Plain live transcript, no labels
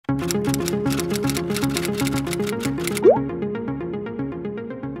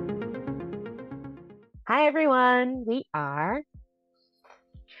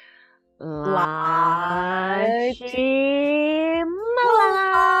LaChiMoLaLa.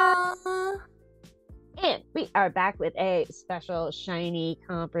 And we are back with a special SHINee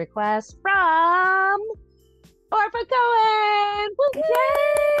comp request from Orpha Cohen.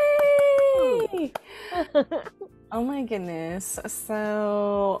 Yay! Oh my goodness.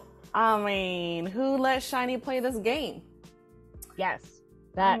 So, I mean, who let SHINee play this game? Yes,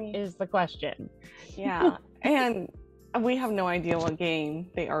 that is the question. Yeah, and we have no idea what game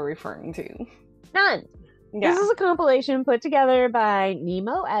they are referring to. None. Yeah. This is a compilation put together by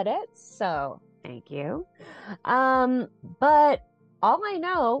Nemo Editz, so thank you. But all I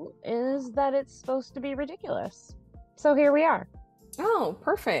know is that it's supposed to be ridiculous. So here we are. Oh,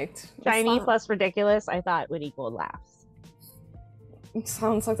 perfect. SHINee plus ridiculous, I thought would equal laughs. It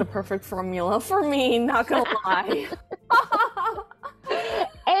sounds like the perfect formula for me, not gonna lie.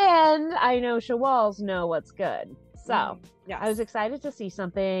 And I know Shawals know what's good. So yes. I was excited to see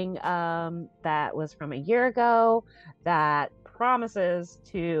something that was from a year ago that promises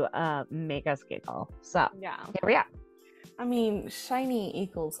to make us giggle. So yeah, here we are. I mean, SHINee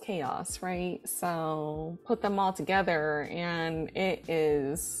equals chaos, right? So put them all together and it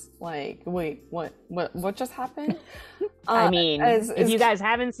is like, wait, what just happened? I mean, if you guys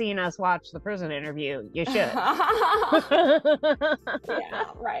haven't seen us watch the prison interview, you should. Yeah,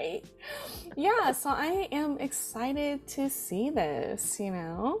 right. Yeah, so I am excited to see this, you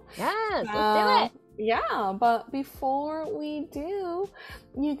know? Yes, let's do it. Yeah, but before we do,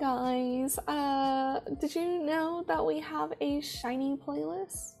 you guys, did you know that we have a SHINee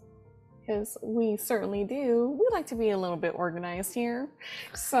playlist? Because we certainly do. We like to be a little bit organized here.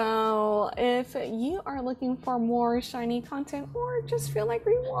 So if you are looking for more SHINee content or just feel like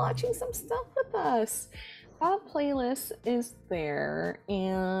rewatching some stuff with us, that playlist is there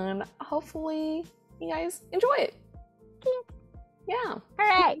and hopefully you guys enjoy it. Yeah. All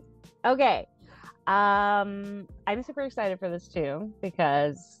right. Okay. I'm super excited for this too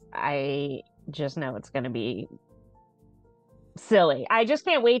because I just know it's going to be silly. I just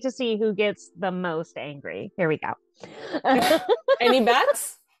can't wait to see who gets the most angry. Here we go. Any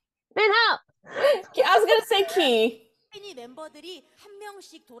bets? No. I was gonna say key. 멤버들이 한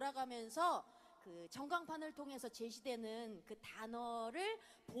명씩 돌아가면서 그 전광판을 통해서 제시되는 그 단어를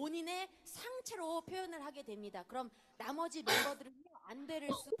본인의 상체로 표현을 하게 됩니다. 그럼 나머지 멤버들은 안대를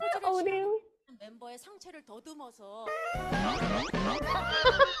쓰고 포즈를 취하는 멤버의 상체를 더듬어서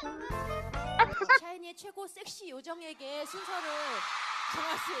샤이니의 최고 섹시 요정에게 순서를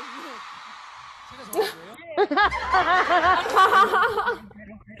정할 수 있는.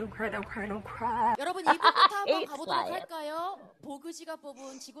 여러분 2부부터 한번 가보도록 할까요? 보그지가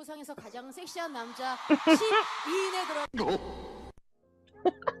뽑은 지구상에서 가장 섹시한 남자 12인에 들어.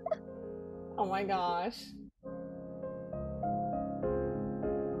 Oh my gosh.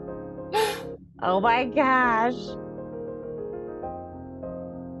 Oh my gosh.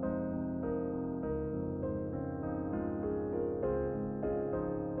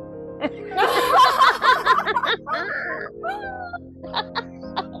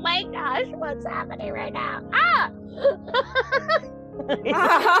 Oh my gosh, what's happening right now? Ah!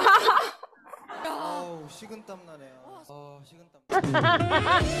 어우, 식은땀 나네요. 식은땀.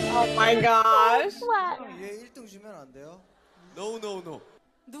 Oh my gosh. What? 얘 1등 주면 안 돼요? No, no, no.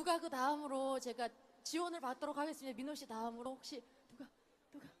 누가 그 다음으로 제가 지원을 받도록 하겠습니다. 민호 씨 다음으로 혹시 누가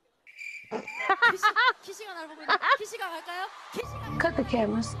키시가 날 보고 있는 키시가 갈까요? 키시가. Cut the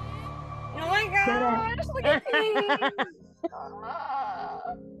cameras. Oh my gosh. Look at me.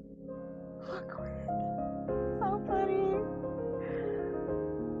 So funny.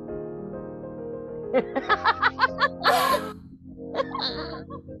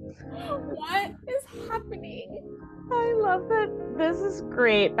 What is happening? I love that. This is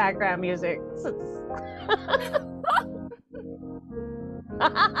great background music.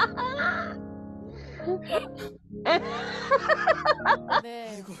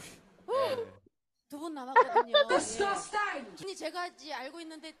 네. 두 분 남았거든요. 예. 제가 이제 알고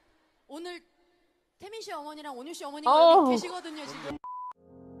있는데 오늘 태민 씨 어머니랑 온유 씨 어머니가 여기 계시거든요 지금.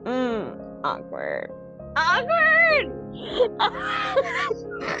 Awkward. Awkward.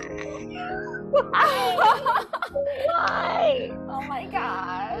 Why? Oh my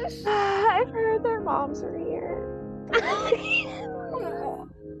gosh. I've heard their moms are here.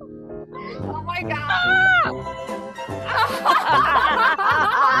 Oh my god.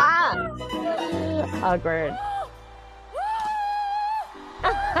 Awkward.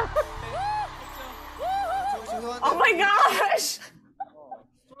 Oh my gosh.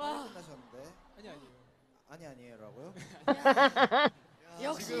 끝나셨는데? 아니에요라고요?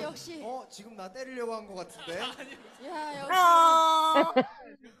 역시. 지금 나 때리려고 한 것 같은데? 야, 역시.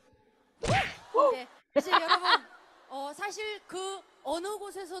 네, 이제 여러분 사실 그 어느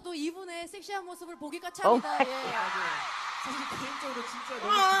곳에서도 이분의 섹시한 모습을 보기가 참이다. 예. 사실 개인적으로 진짜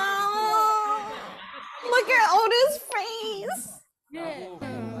너무 Look at Otis' face. 예.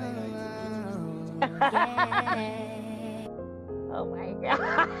 Oh my gosh.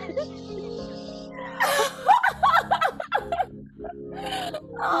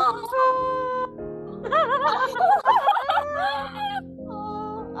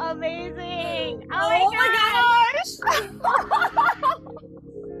 Oh, amazing. Oh my gosh.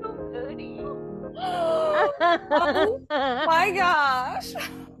 So pretty. Oh my gosh.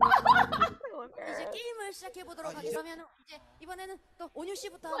 이제 게임을 시작해 보도록 하겠습니다. 이제 이번에는 또 온유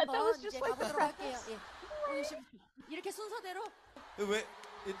씨부터 What? That 한번 was just 이제 like 가보도록 할게요. 예. 온유 씨부터 이렇게 순서대로 왜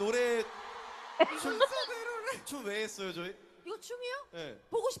이 노래 춤 왜 했어요 저희? 이거 춤이요? 네.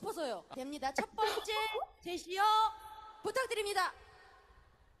 보고 싶어서요. 됩니다. 첫 번째 제시어 부탁드립니다.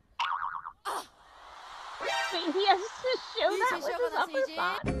 But he has to show 이 that with 제시어가 his upper 나서 이제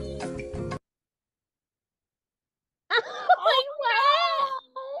body. Like what?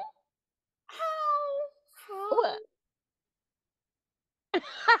 What?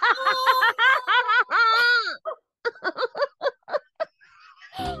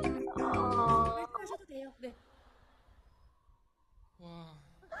 말씀하셔도 돼요. 네. 와.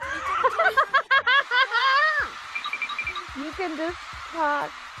 You can just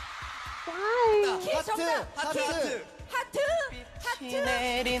talk. Why? 키 정답. 하트.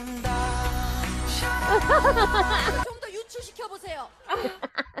 좀 더 유추시켜 보세요.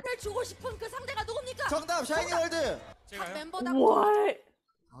 를 주고 싶은 그 상대가 누굽니까? 정답 샤이니 월드. 각 제가요? 멤버당 What?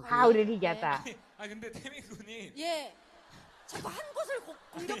 How did he get that? 아 근데 태민 군이 예. 자꾸 한 곳을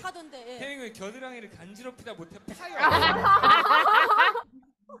공격하던데. 예. 태민 군이 겨드랑이를 간지럽히다 못해 파요.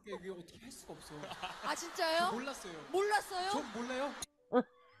 이게 어떻게 할 수가 없어. 아 진짜요? 몰랐어요. 몰랐어요? 전 몰라요.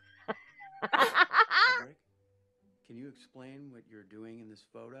 Can you explain what you're doing in this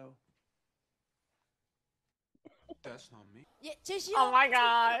photo? That's not me. 예, 제시어. Oh my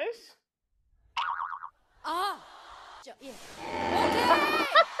gosh. 아. 예. 오케이.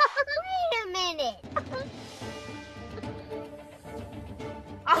 Wait a minute.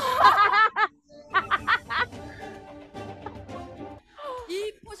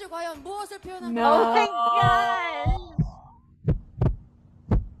 이 포즈 과연 무엇을 표현한 No. Oh my 거예요? god.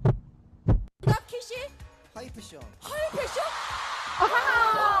 정답 키시? 하이 패션. 하이 패션?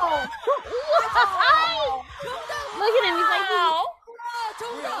 Wow. Look at him. He's like, 아,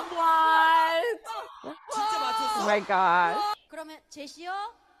 정답. What? 진짜 oh 맞췄어. my god. 그러면 제시어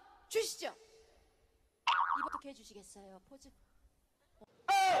주시죠. 이렇게 해주시겠어요? 포즈.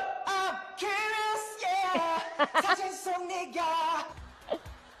 I'm curious, yeah. 사진 속 네가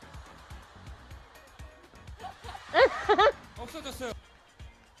없어졌어요.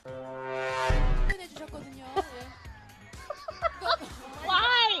 표현해 주셨거든요. 예.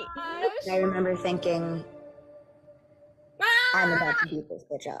 Why? I remember thinking, I'm about to beat this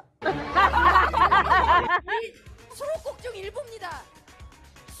bitch up. 수록곡 중 일부입니다.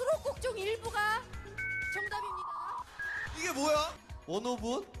 수록곡 중 일부가 정답입니다. 이게 뭐야?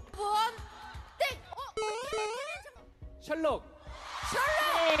 원오분? 번 땡. 셜록.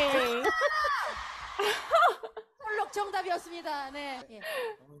 Hey. 셜록 정답이었습니다. 네. 예.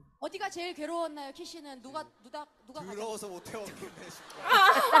 어디가 제일 괴로웠나요, 키씨는? 누가 더러워서 못 해먹겠네 진짜.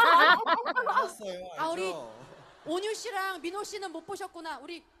 알았어요. 아, 우리 알죠? 온유 씨랑 민호 씨는 못 보셨구나.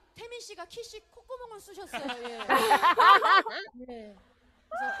 우리 태민 씨가 키씨 콧구멍을 쑤셨어요. 예. 네.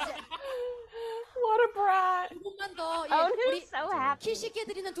 그래서 이제 What a brat. 두 번만 더 예, Oh, 우리 he's so happy. 키씨께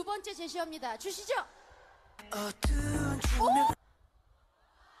드리는 두 번째 제시어입니다. 주시죠. 아,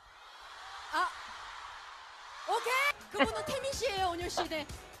 오케이. 그분은 태민 씨예요, 온유 씨. 네.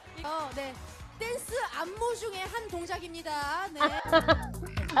 네. 댄스 안무 중에 한 동작입니다. 네.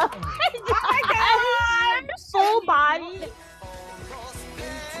 Full body.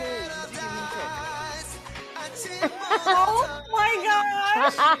 Oh my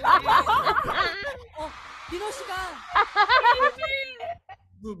gosh. 민호 씨가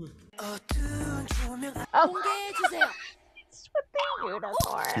Oh, 공개해 주세요. it's what they do to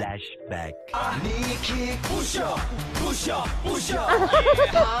Thor. Flashback. 니킥 부셔 부셔 부셔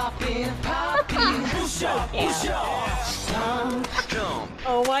popping popping 부셔 부셔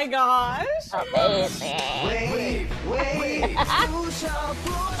Oh my gosh. Amazing. wave wave 부셔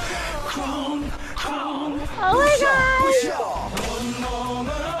부셔 chrome chrome Oh my god. 부셔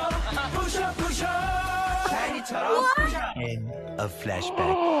온몸으로 부셔 부셔 샤이니처럼 부셔. End of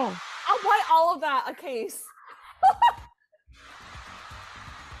flashback. Oh. I'll buy all of that a case.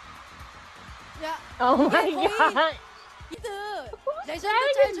 야, Oh my 이게 거의 god.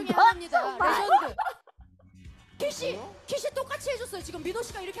 레전드 짤 중에 하나입니다. 레전드. 키씨 똑같이 해줬어요. 지금 민호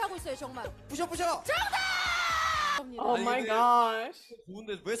씨가 이렇게 하고 있어요. 정말. 부셔. Oh my gosh.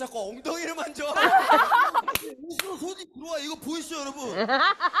 좋은데 왜 자꾸 엉덩이를 만져? 무슨 손이 들어와? 이거 보이시죠, 여러분?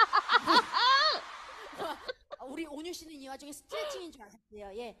 우리 온유 씨는 이 와중에 스트레칭인 줄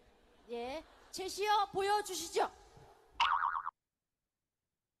아셨대요. 예. 제시어 보여주시죠.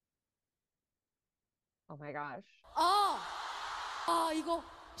 Oh my gosh. 이거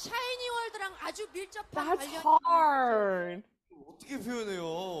샤이니 월드랑 아주 밀접한 That's 관련이 hard. 어떻게 표현해요?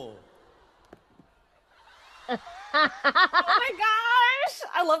 Oh my gosh.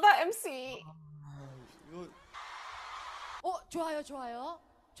 I love that MC. 이거 좋아요.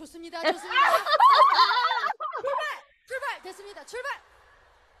 좋습니다. 출발 됐습니다. 출발.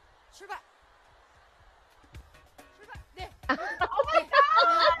 네.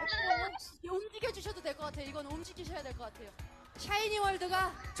 움직여 주셔도 될 것 같아요. 이건 움직이셔야 될 것 같아요. 샤이니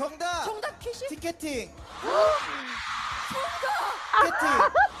월드가 정답 퀴시. 티켓팅.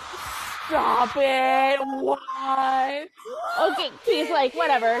 Stop it. What? Okay, he's like,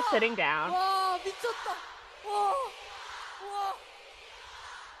 whatever, sitting down. 와 미쳤다. 와.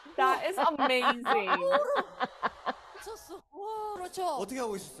 That is amazing. 미쳤어. 와 그렇죠. 어떻게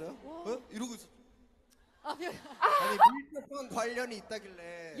하고 있었어요? 이러고 있었. 아니 밀접한 관련이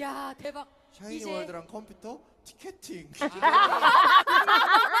있다길래. 야 대박. 샤이니 이제- 월드랑 컴퓨터 티켓팅.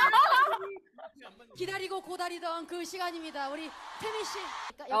 기다리고 고다리던 그 시간입니다. 우리 태민 씨.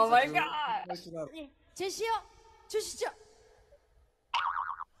 그러니까 Oh my 여기서 god. 네, 제시어 주시죠. 요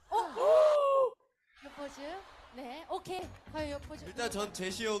포즈. 네, 오케이. 과연 요 포즈. 일단 전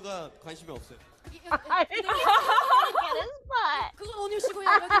제시어가 관심이 없어요. 여기, I didn't get his butt. 그건 온유 씨고요.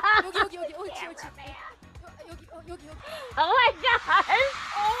 여기. 옳지. 여기. Oh my gosh.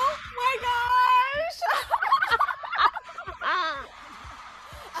 Oh my gosh.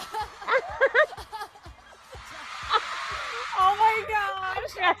 Oh my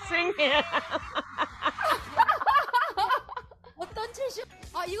gosh. Stressing him. 어떤 제시어?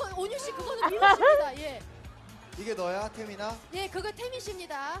 이거 온유 씨 그거는 민호 씨입니다. 예. 이게 너야, 태민아? 예, 그거 태민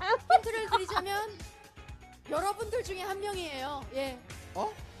씨입니다. 힌트를 드리자면 여러분들 중에 한 명이에요. 예.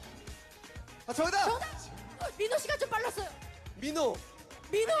 정답! 민호 씨가 좀 빨랐어요. 민호!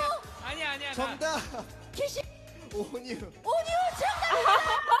 아니야. 정답! 키시 온유! 정답입니다.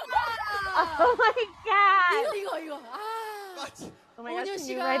 Oh my god. 이거. 맞지? Oh my gosh, 온유 you knew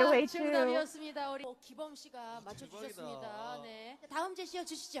씨가 right away too. 정답이었습니다. 우리 기범 씨가 맞춰주셨습니다. 대박이다. 네. 다음 제시어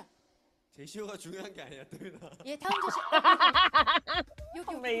주시죠. 제시어가 중요한 게 아니야, 태민아. 예, 다음 제시어.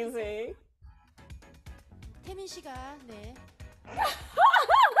 여기. Amazing. 태민 씨가 네.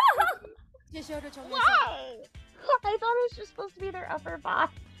 제시어를 정해서 Why? I thought it was just supposed to be their upper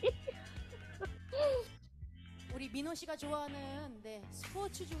body. 우리 민호 씨가 좋아하는 네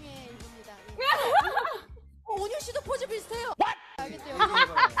스포츠 중에 일부입니다. 예. 온유 씨도 포즈 비슷해요. 알겠어요.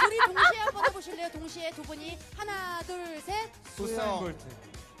 둘이 동시에 한번 해보실래요? 동시에 두 분이 하나, 둘, 셋. 수영. 볼트.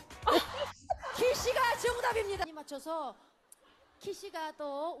 키씨가 정답입니다. 맞춰서 키씨가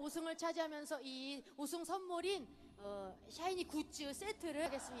또 우승을 차지하면서 이 우승 선물인 샤이니 굿즈 세트를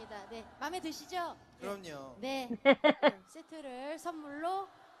하겠습니다. 네, 마음에 드시죠? 그럼요. 네, 세트를 선물로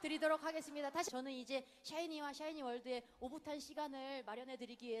드리도록 하겠습니다. 다시 저는 이제 샤이니와 샤이니 월드의 오붓한 시간을 마련해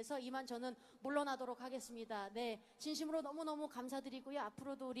드리기 위해서 이만 저는 물러나도록 하겠습니다. 네, 진심으로 너무너무 감사드리고요.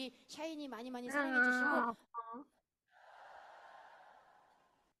 앞으로도 우리 샤이니 많이 사랑해 주시고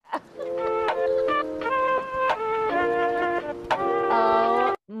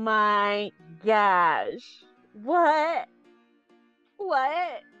Oh my gosh. What?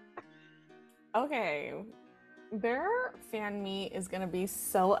 Okay. Their fan meet is gonna be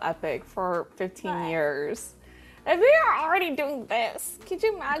so epic for 15 years. If they are already doing this, could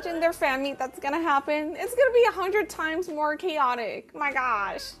you imagine their fan meet that's gonna happen? It's gonna be 100 times more chaotic. My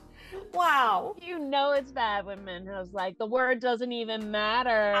gosh. Wow. You know it's bad when Minho's like, the word doesn't even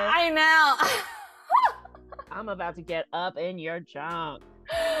matter. I know. I'm about to get up in your junk.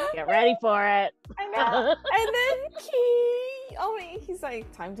 Get ready for it. I know. And then he's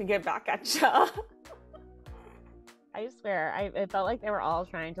like, time to get back at ya. I swear, it felt like they were all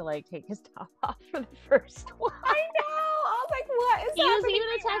trying to like take his top off for the first one. I know. I was like, what is He was happening even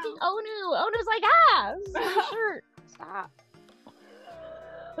right attacking now? Onu. Onu's like, ah, this is my shirt. Stop.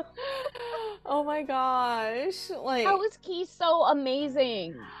 Oh my gosh. Like, How is Key so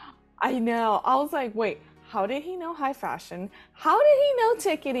amazing? I know. I was like, wait, how did he know high fashion? How did he know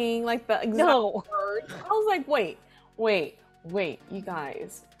ticketing? Like the exact No. words. I was like, wait, you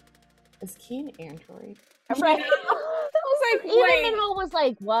guys. Is Key an android? Right. I was like, even wait. Minho was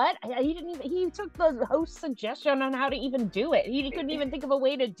like, what? He didn't even, he took the host's suggestion on how to even do it. He couldn't even think of a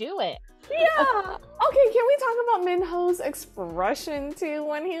way to do it. Yeah. Okay, can we talk about Minho's expression too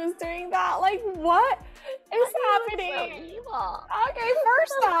when he was doing that? Like, what is happening? So evil. Okay,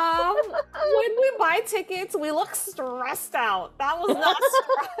 first off, when we buy tickets, we look stressed out. That was not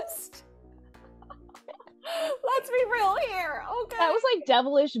stressed. Let's be real here, okay? That was like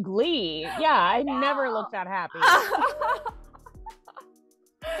devilish glee. Yeah, I never looked that happy.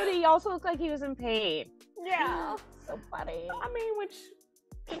 But he also looked like he was in pain. Yeah. So funny. I mean, which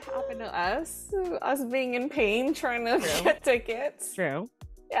could happen to us being in pain trying to get tickets. True.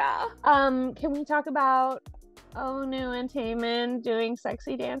 Yeah. Can we talk about Onu and Taemin doing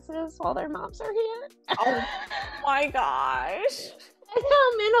sexy dances while their moms are here? Oh my gosh. And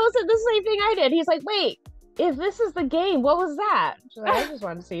Minho said the same thing I did. He's like, wait, if this is the game, what was that? She's like, I just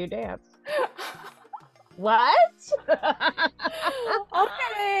wanted to see you dance. What?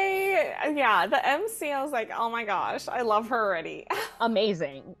 Okay. Yeah, the MC, I was like, oh my gosh, I love her already.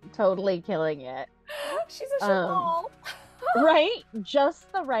 Amazing. Totally killing it. She's a Shamal. Right?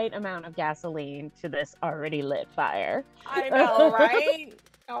 Just the right amount of gasoline to this already lit fire. I know, right?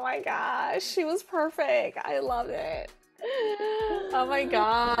 Oh my gosh, she was perfect. I loved it. Oh my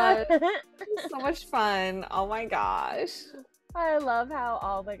god. So much fun. Oh my gosh. I love how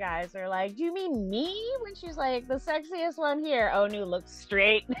all the guys are like, do you mean me? When she's like, the sexiest one here. Onu looks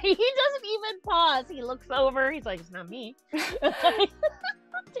straight. He doesn't even pause. He looks over. He's like, it's not me. David's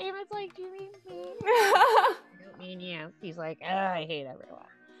like, do you mean me? I don't mean you. He's like, I hate everyone.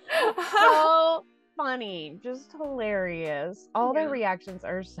 So funny. Just hilarious. All their reactions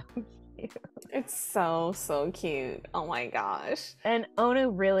are so cute. It's so cute. Oh my gosh. And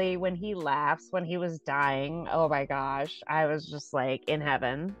Onu really, when he laughs, when he was dying, oh my gosh, I was just like in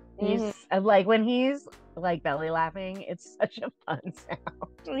heaven. He's like, when he's like belly laughing, it's such a fun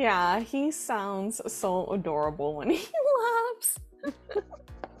sound. Yeah, he sounds so adorable when he laughs.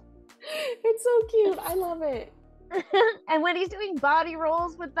 It's so cute. I love it. And when he's doing body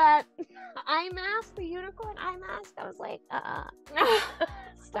rolls with that eye mask, the unicorn eye mask, I was like,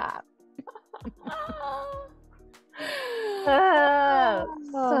 stop.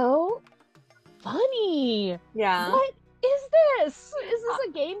 So funny. Yeah. What is this? Is this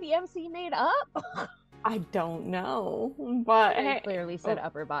a game the MC made up? I don't know, but They clearly said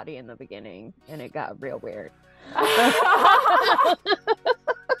upper body in the beginning, and it got real weird.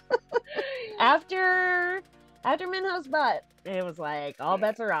 After Minho's butt, it was like all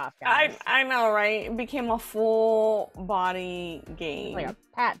bets are off, guys. I know, right? It became a full body game. Like a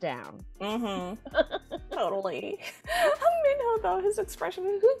pat down. Totally. Minho though, his expression,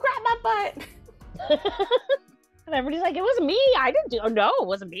 who grabbed my butt? And everybody's like, it was me. I didn't do. No, it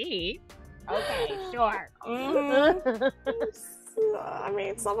wasn't me. Okay, sure. I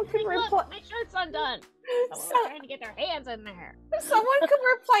mean, someone could Look, my shirt's undone. Someone's trying to get their hands in there. Someone could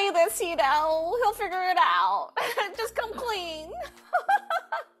replay this, you know. He'll figure it out. Just come clean.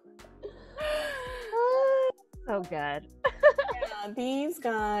 So good. Yeah, these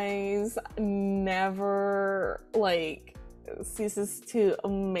guys never like ceases to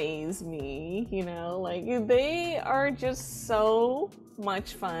amaze me, you know, like they are just so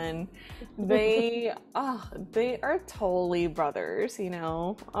much fun. They are totally brothers, you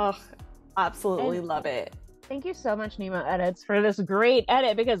know. Absolutely love it. Thank you so much, Nemo Editz, for this great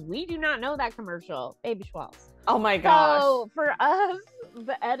edit, because we do not know that commercial. Baby Schwaltz. Oh my gosh. So for us,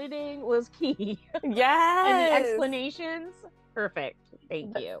 the editing was key. Yes. And the explanations, perfect.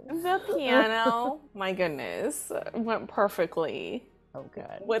 Thank you. The piano, my goodness, went perfectly. Oh,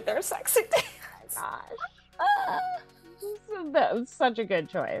 good. With their sexy dance. Gosh. That was such a good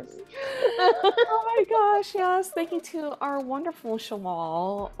choice. Oh my gosh, yes. Thank you to our wonderful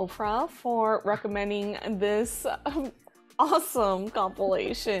Shamal Ofra for recommending this awesome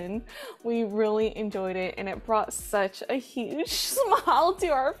compilation. We really enjoyed it, and it brought such a huge smile to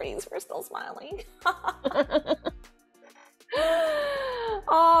our face. We're still smiling.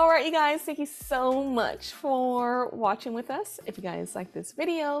 All right, you guys, thank you so much for watching with us. If you guys like this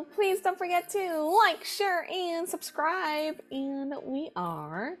video, please don't forget to like, share, and subscribe. And we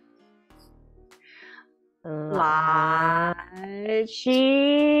are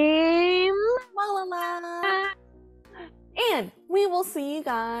LaChiMoLaLa. And we will see you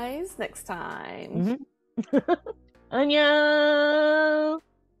guys next time. Annyeong.